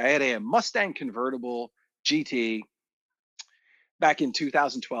no, I had a Mustang convertible GT back in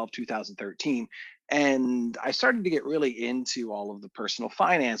 2012, 2013. And I started to get really into all of the personal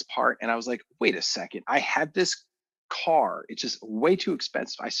finance part. And I was like, wait a second, I had this car. It's just way too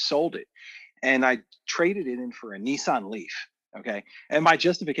expensive. I sold it and I traded it in for a Nissan Leaf. Okay. And my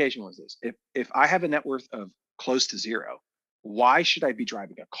justification was this: if I have a net worth of close to zero, why should I be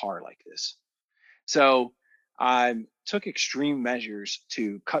driving a car like this? So I took extreme measures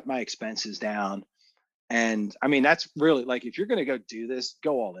to cut my expenses down, and I mean, that's really like, if you're going to go do this,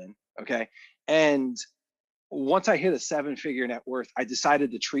 go all in. Okay. And once I hit a 7 figure net worth, I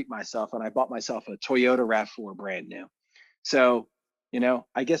decided to treat myself and I bought myself a Toyota RAV4 brand new. So,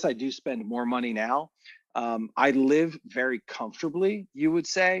 I guess I do spend more money now. I live very comfortably, you would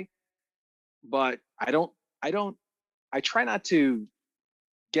say, but I don't, I try not to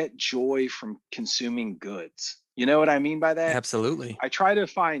get joy from consuming goods. You know what I mean by that? Absolutely. I try to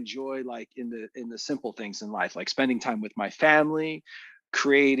find joy like in the simple things in life, like spending time with my family,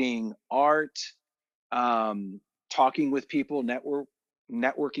 creating art, um, talking with people,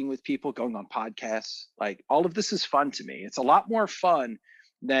 networking with people, going on podcasts. Like all of this is fun to me. It's a lot more fun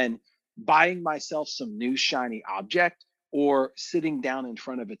than buying myself some new shiny object or sitting down in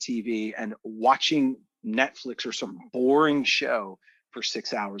front of a TV and watching Netflix or some boring show for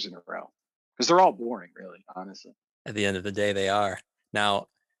 6 hours in a row. Because they're all boring, really, honestly. At the end of the day, they are. Now,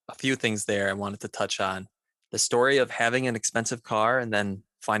 a few things there I wanted to touch on. The story of having an expensive car and then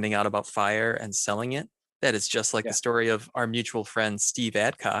finding out about fire and selling it. That is just like the Yeah. story of our mutual friend Steve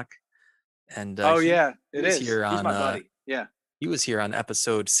Adcock, and Oh he yeah, he it was is. here He's on my buddy. Yeah.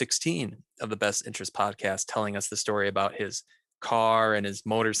 episode 16 of the Best Interest podcast, telling us the story about his car and his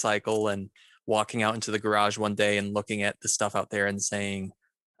motorcycle, and walking out into the garage one day and looking at the stuff out there and saying,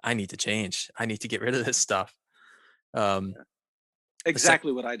 "I need to change. I need to get rid of this stuff." Um, Yeah. the sec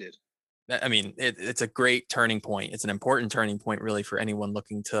Exactly what I did. I mean, it's a great turning point. It's an important turning point, really, for anyone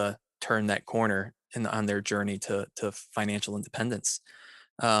looking to turn that corner on their journey to financial independence.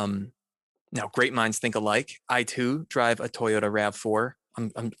 Um, Now, great minds think alike. I too drive a Toyota RAV4.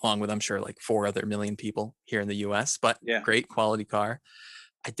 I'm along with, I'm sure, like 4 other million people here in the U.S. But Yeah. great quality car.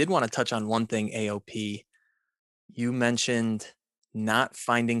 I did want to touch on one thing, AOP. You mentioned not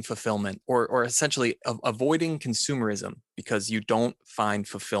finding fulfillment, or essentially avoiding consumerism because you don't find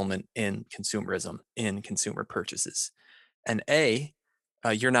fulfillment in consumerism, in consumer purchases. And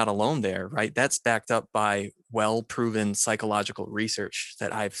you're not alone there, right? That's backed up by well-proven psychological research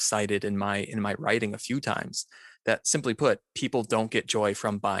that I've cited in my writing a few times. That, simply put, people don't get joy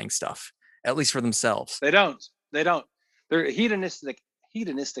from buying stuff, at least for themselves. They don't. They don't. They're hedonistic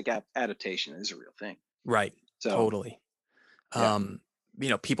adaptation is a real thing. Right. So Totally. yeah. um,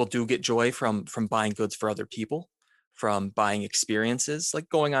 People do get joy from buying goods for other people, from buying experiences like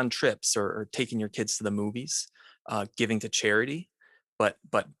going on trips, or taking your kids to the movies, giving to charity. But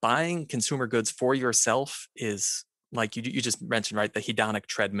buying consumer goods for yourself is, like you just mentioned, right? The hedonic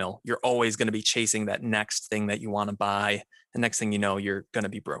treadmill. You're always going to be chasing that next thing that you want to buy. The next thing you know, you're going to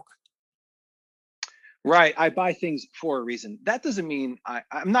be broke. Right. I buy things for a reason. That doesn't mean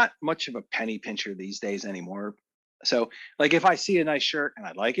I'm not much of a penny pincher these days anymore. So, like, if I see a nice shirt and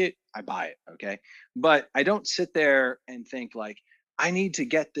I like it, I buy it. Okay. But I don't sit there and think, like, I need to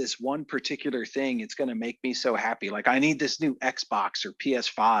get this one particular thing. It's going to make me so happy. Like, I need this new Xbox or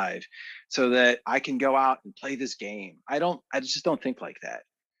PS5 so that I can go out and play this game. I just don't think like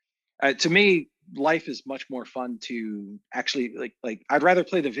that. To me, life is much more fun to actually I'd rather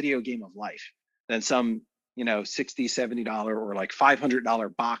play the video game of life than some 60 $70 or like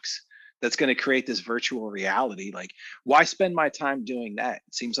 $500 box that's going to create this virtual reality. Like, why spend my time doing that?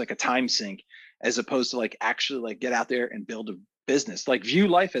 It seems like a time sink. as opposed to like actually like get out there and build a business. Like view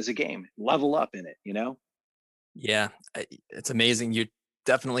life as a game, level up in it, you know? Yeah, it's amazing. You're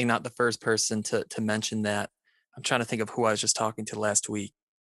definitely not the first person to mention that. I'm trying to think of who I was just talking to last week.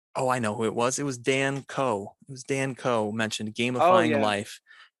 Oh, I know who it was. It was Dan Coe. It was Dan Coe mentioned Oh gamifying yeah. life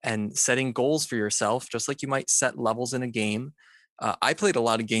and setting goals for yourself, just like you might set levels in a game. I played a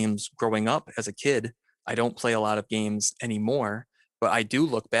lot of games growing up as a kid. I don't play a lot of games anymore, but I do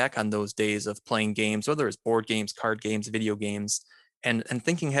look back on those days of playing games, whether it's board games, card games, video games, and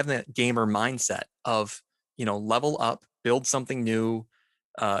thinking having that gamer mindset of, level up, build something new,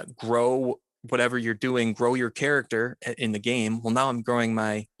 grow whatever you're doing, grow your character in the game. Well, now I'm growing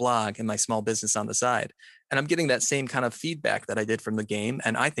my blog and my small business on the side. And I'm getting that same kind of feedback that I did from the game.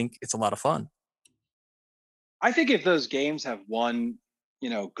 And I think it's a lot of fun. I think if those games have one,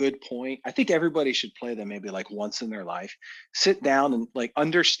 good point, I think everybody should play them maybe like once in their life. Sit down and like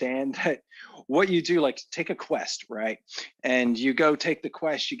understand that what you do, like take a quest, right? And you go take the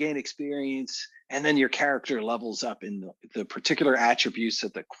quest, you gain experience, and then your character levels up in the particular attributes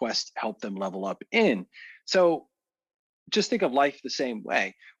that the quest helped them level up in. So just think of life the same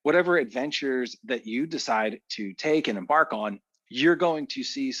way. Whatever adventures that you decide to take and embark on, you're going to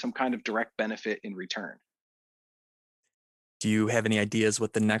see some kind of direct benefit in return. Do you have any ideas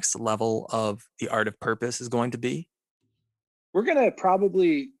what the next level of the art of purpose is going to be? We're going to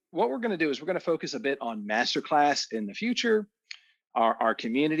probably, what we're going to do is we're going to focus a bit on masterclass in the future, our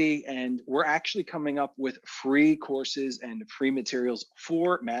community, and we're actually coming up with free courses and free materials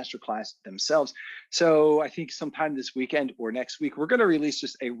for masterclass themselves. So I think sometime this weekend or next week, we're going to release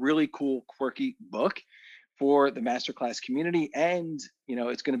just a really cool, quirky book for the masterclass community. And,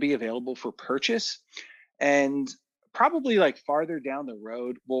 it's going to be available for purchase. And probably like farther down the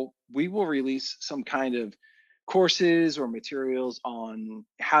road, we will release some kind of courses or materials on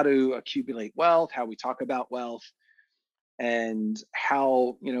how to accumulate wealth, how we talk about wealth, and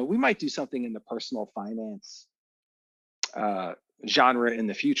how we might do something in the personal finance uh, genre in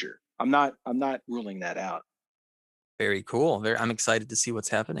the future. I'm not ruling that out. Very cool. I'm excited to see what's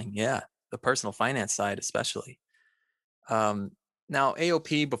happening. Yeah, the personal finance side, especially. Um, Now,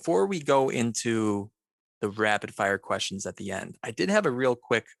 AOP, before we go into the rapid fire questions at the end, I did have a real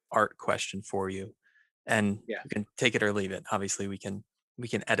quick art question for you, and Yeah. you can take it or leave it. Obviously, we can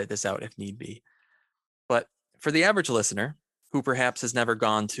edit this out if need be. But for the average listener who perhaps has never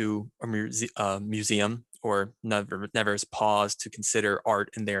gone to a museum or never has paused to consider art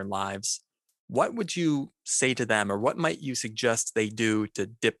in their lives, what would you say to them, or what might you suggest they do to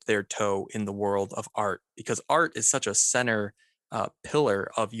dip their toe in the world of art? Because art is such a center pillar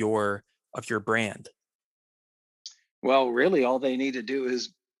of your brand. Well, really, all they need to do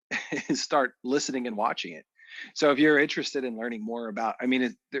is is start listening and watching it. So if you're interested in learning more about, I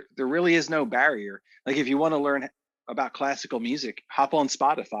mean, there really is no barrier. Like if you want to learn about classical music, hop on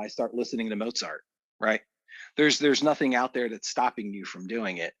Spotify, start listening to Mozart, right? There's nothing out there that's stopping you from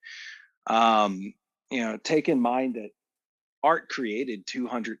doing it. Um, take in mind that art created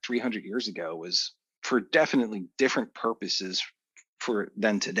 200, 300 years ago was for definitely different purposes for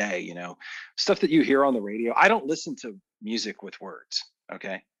than today, stuff that you hear on the radio. I don't listen to music with words.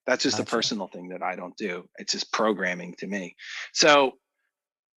 Okay. That's just a Gotcha. personal thing that I don't do. It's just programming to me. So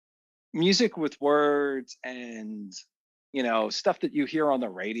music with words and stuff that you hear on the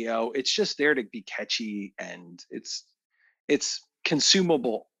radio, it's just there to be catchy, and it's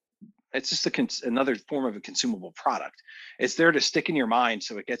consumable. It's just another form of a consumable product. It's there to stick in your mind,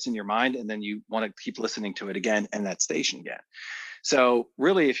 so it gets in your mind, and then you want to keep listening to it again and that station again. So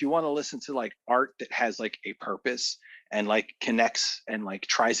really, if you want to listen to like art that has like a purpose and like connects and like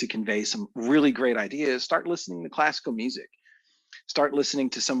tries to convey some really great ideas, start listening to classical music. Start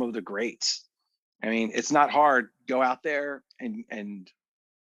listening to some of the greats. I mean, it's not hard. Go out there and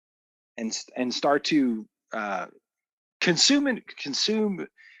start to consume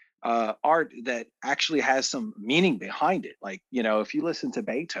art that actually has some meaning behind it. Like, if you listen to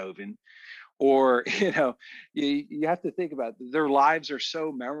Beethoven, or you have to think about their lives are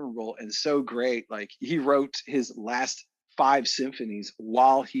so memorable and so great. Like he wrote his last five symphonies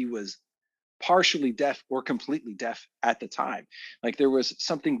while he was partially deaf or completely deaf at the time. Like there was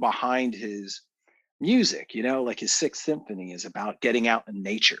something behind his music, like his Sixth Symphony is about getting out in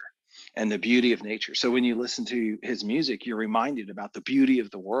nature and the beauty of nature. So when you listen to his music, you're reminded about the beauty of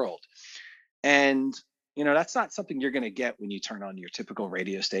the world. And that's not something you're going to get when you turn on your typical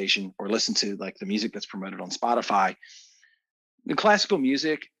radio station or listen to like the music that's promoted on Spotify. The classical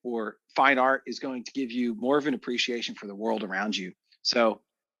music or fine art is going to give you more of an appreciation for the world around you. So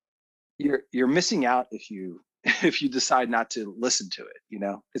you're missing out if you if you decide not to listen to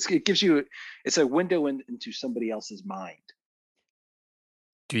it. It gives you, it's a window into somebody else's mind.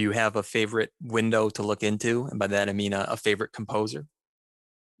 Do you have a favorite window to look into? And by that, I mean a favorite composer?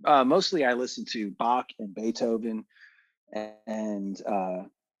 Mostly I listen to Bach and Beethoven and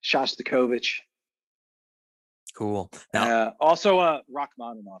Shostakovich. Cool. Now, Also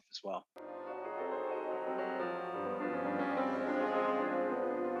Rachmaninoff as well.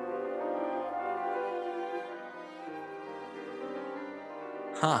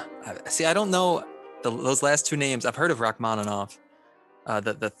 See, I don't know those last two names. I've heard of Rachmaninoff.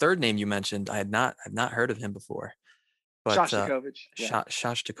 The third name you mentioned, I've not heard of him before. But Shostakovich, yeah.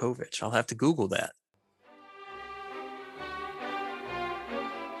 Shostakovich, I'll have to Google that.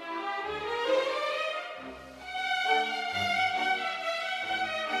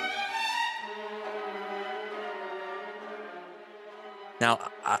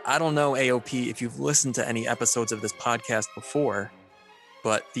 Now, I don't know, AOP, if you've listened to any episodes of this podcast before,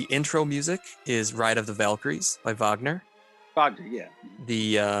 but the intro music is Ride of the Valkyries by Wagner. Wagner, yeah.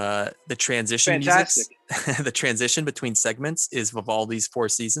 The transition Fantastic. music, the transition between segments is Vivaldi's Four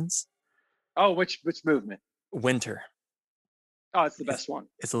Seasons. Oh, which movement? Winter. Oh, it's the best one.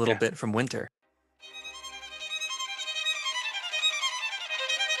 It's a little bit from Winter.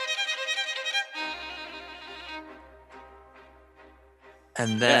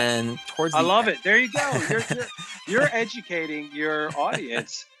 And then towards I the love it. There you go. You're educating your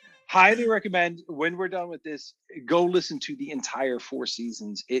audience. Highly recommend, when we're done with this, go listen to the entire Four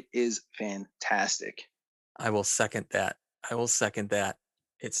Seasons. It is fantastic. I will second that.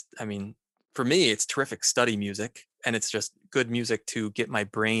 I mean, for me, it's terrific study music, and it's just good music to get my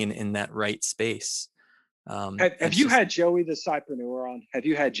brain in that right space. Have you had Joey the Cypreneur on? Have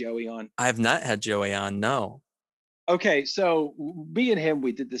you had Joey on? I have not had Joey on, no. Okay, so me and him,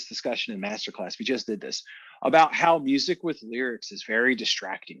 we did this discussion in masterclass. We just did this about how music with lyrics is very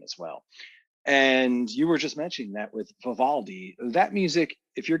distracting as well. And you were just mentioning that with Vivaldi, that music,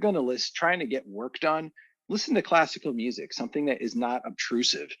 if you're going to listen, trying to get work done, listen to classical music, something that is not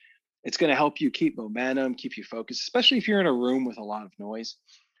obtrusive. It's going to help you keep momentum, keep you focused, especially if you're in a room with a lot of noise.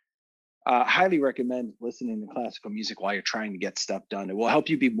 Highly recommend listening to classical music while you're trying to get stuff done. It will help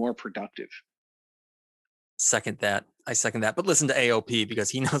you be more productive. Second that. I second that. But listen to AOP because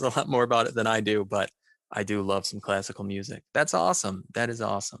he knows a lot more about it than I do. But I do love some classical music. That's awesome. That is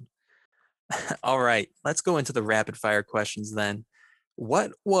awesome. All right. Let's go into the rapid fire questions then.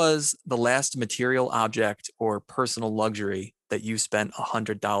 What was the last material object or personal luxury that you spent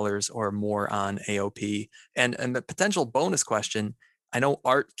 $100 or more on, AOP? And a potential bonus question, I know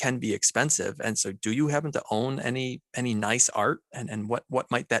art can be expensive. And so do you happen to own any nice art? And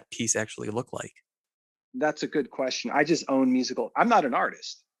what might that piece actually look like? That's a good question. I just own musical. I'm not an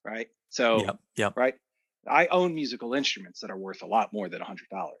artist, right? So, Yep. right, I own musical instruments that are worth a lot more than $100.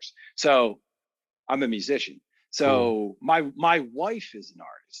 So I'm a musician. Cool. So my wife is an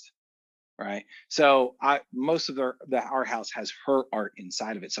artist, right? So I most of our house has her art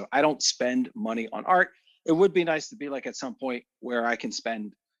inside of it. So I don't spend money on art. It would be nice to be like at some point where I can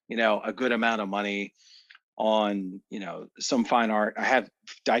spend, a good amount of money on, some fine art.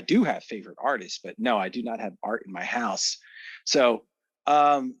 I do have favorite artists, but no, I do not have art in my house. So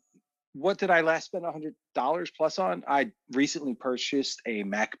what did I last spend $100 plus on? I recently purchased a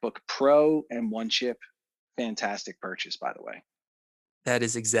MacBook Pro M1 chip. Fantastic purchase, by the way. That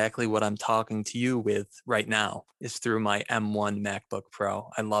is exactly what I'm talking to you with right now, is through my M1 MacBook Pro.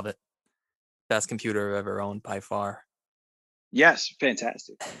 I love it. Best computer I've ever owned by far. Yes,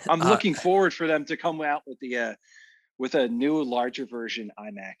 fantastic. I'm Uh, looking forward for them to come out with a new larger version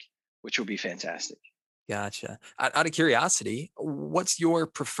iMac, which will be fantastic. Gotcha. Out of curiosity, what's your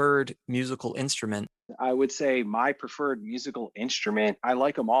preferred musical instrument? I would say my preferred musical instrument, I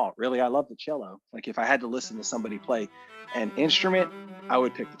like them all. Really, I love the cello. Like if I had to listen to somebody play an instrument, I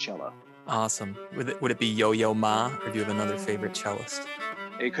would pick the cello. Awesome. Would it be Yo-Yo Ma, or do you have another favorite cellist?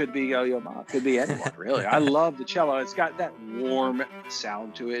 It could be Yo-Yo Ma, it could be anyone, really. I love the cello. It's got that warm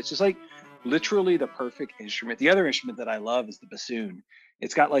sound to it. It's just like literally the perfect instrument. The other instrument that I love is the bassoon.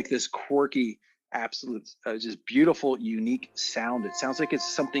 It's got like this quirky, absolute, just beautiful, unique sound. It sounds like it's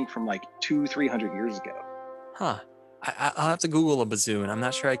something from like 300 years ago. Huh. I'll have to Google a bassoon. I'm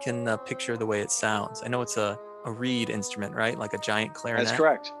not sure I can picture the way it sounds. I know it's a reed instrument, right? Like a giant That's clarinet.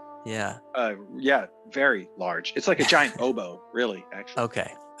 correct. Yeah. Yeah, very large. It's like a giant oboe, really, actually.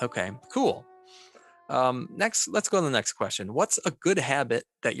 Okay. Okay. Cool. Next, let's go to the next question. What's a good habit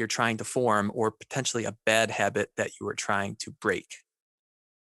that you're trying to form, or potentially a bad habit that you are trying to break?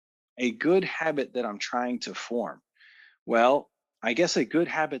 A good habit that I'm trying to form. Well, I guess a good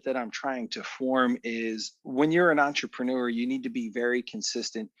habit that I'm trying to form is when you're an entrepreneur, you need to be very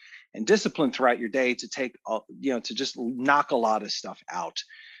consistent and disciplined throughout your day to to just knock a lot of stuff out.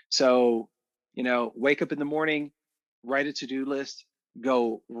 So, wake up in the morning, write a to-do list,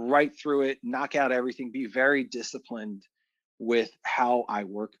 go right through it, knock out everything, be very disciplined with how I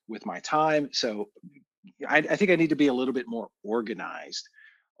work with my time. So I think I need to be a little bit more organized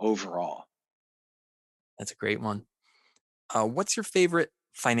overall. That's a great one. What's your favorite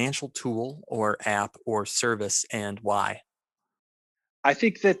financial tool or app or service and why? I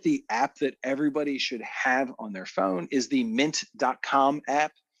think that the app that everybody should have on their phone is the mint.com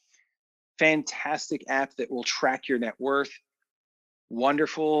app. Fantastic app that will track your net worth.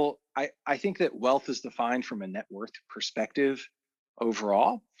 Wonderful. I think that wealth is defined from a net worth perspective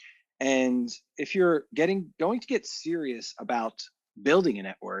overall. And if you're getting going to get serious about building a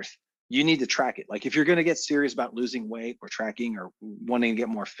net worth, you need to track it. Like if you're going to get serious about losing weight or tracking or wanting to get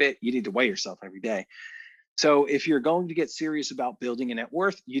more fit, you need to weigh yourself every day. So if you're going to get serious about building a net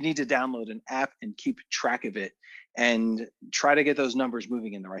worth, you need to download an app and keep track of it and try to get those numbers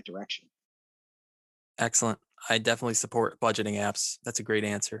moving in the right direction. Excellent. I definitely support budgeting apps. That's a great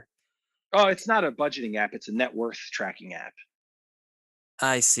answer. Oh, it's not a budgeting app, it's a net worth tracking app.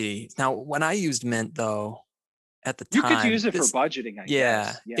 I see. Now, when I used Mint, though, at the You could time, use it for budgeting, I yeah,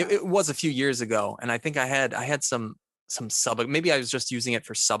 guess. it, Yeah. it was a few years ago, and I think I had some sub. Maybe I was just using it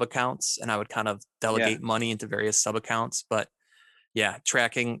for sub accounts, and I would kind of Yeah. delegate money into various sub accounts. But yeah,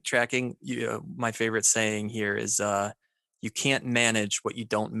 tracking. My favorite saying here is, you can't manage what you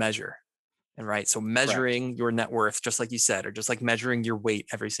don't measure. And right, so Correct. measuring your net worth, just like you said, or just like measuring your weight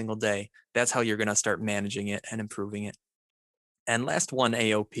every single day, that's how you're going to start managing it and improving it. And last one,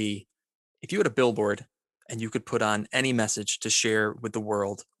 AOP. If you had a billboard and you could put on any message to share with the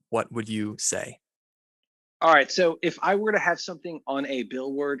world, what would you say? All right. So if I were to have something on a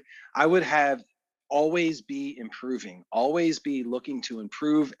billboard, I would have always be improving, always be looking to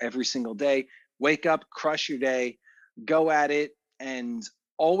improve every single day. Wake up, crush your day, go at it, and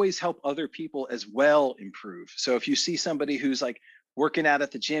always help other people as well improve. So if you see somebody who's like working out at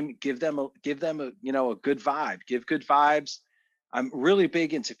the gym, give them a a good vibe. Give good vibes. I'm really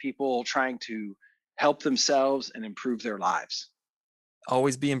big into people trying to help themselves and improve their lives.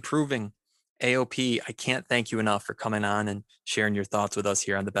 Always be improving. AOP, I can't thank you enough for coming on and sharing your thoughts with us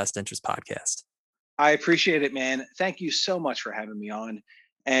here on the Best Interest Podcast. I appreciate it, man. Thank you so much for having me on.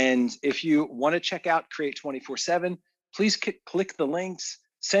 And if you want to check out Create 24/7, please click the links,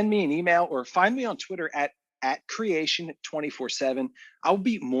 send me an email, or find me on Twitter at Creation 24/7. I'll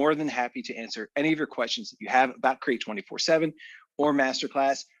be more than happy to answer any of your questions that you have about Create 24/7 or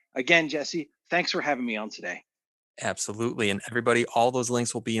Masterclass. Again, Jesse, thanks for having me on today. Absolutely. And everybody, all those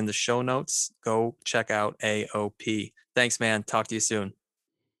links will be in the show notes. Go check out AOP. Thanks, man. Talk to you soon.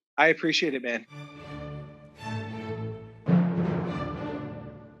 I appreciate it, man.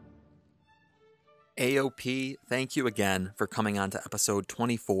 AOP, thank you again for coming on to episode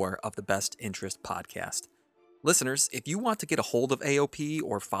 24 of the Best Interest Podcast. Listeners, if you want to get a hold of AOP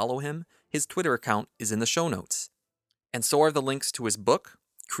or follow him, his Twitter account is in the show notes. And so are the links to his book,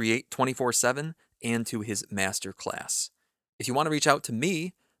 Create 24/7, and to his masterclass. If you want to reach out to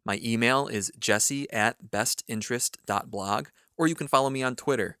me, my email is jesse@bestinterest.blog, or you can follow me on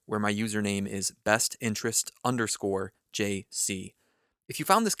Twitter, where my username is bestinterest_JC. If you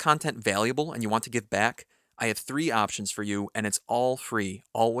found this content valuable and you want to give back, I have 3 options for you, and it's all free,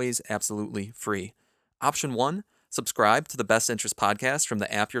 always absolutely free. Option 1, subscribe to the Best Interest Podcast from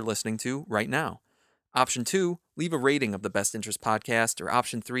the app you're listening to right now. Option 2, leave a rating of the Best Interest Podcast, or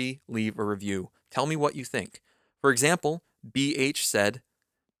Option 3, leave a review. Tell me what you think. For example, BH said,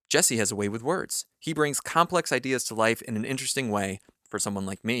 Jesse has a way with words. He brings complex ideas to life in an interesting way for someone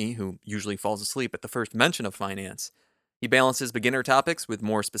like me who usually falls asleep at the first mention of finance. He balances beginner topics with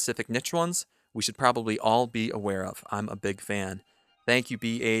more specific niche ones we should probably all be aware of. I'm a big fan. Thank you,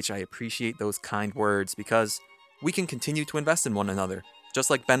 BH. I appreciate those kind words because we can continue to invest in one another, just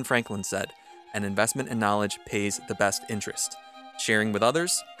like Ben Franklin said. An investment in knowledge pays the best interest. Sharing with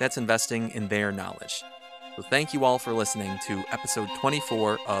others, that's investing in their knowledge. So thank you all for listening to episode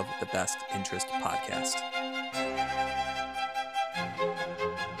 24 of the Best Interest Podcast.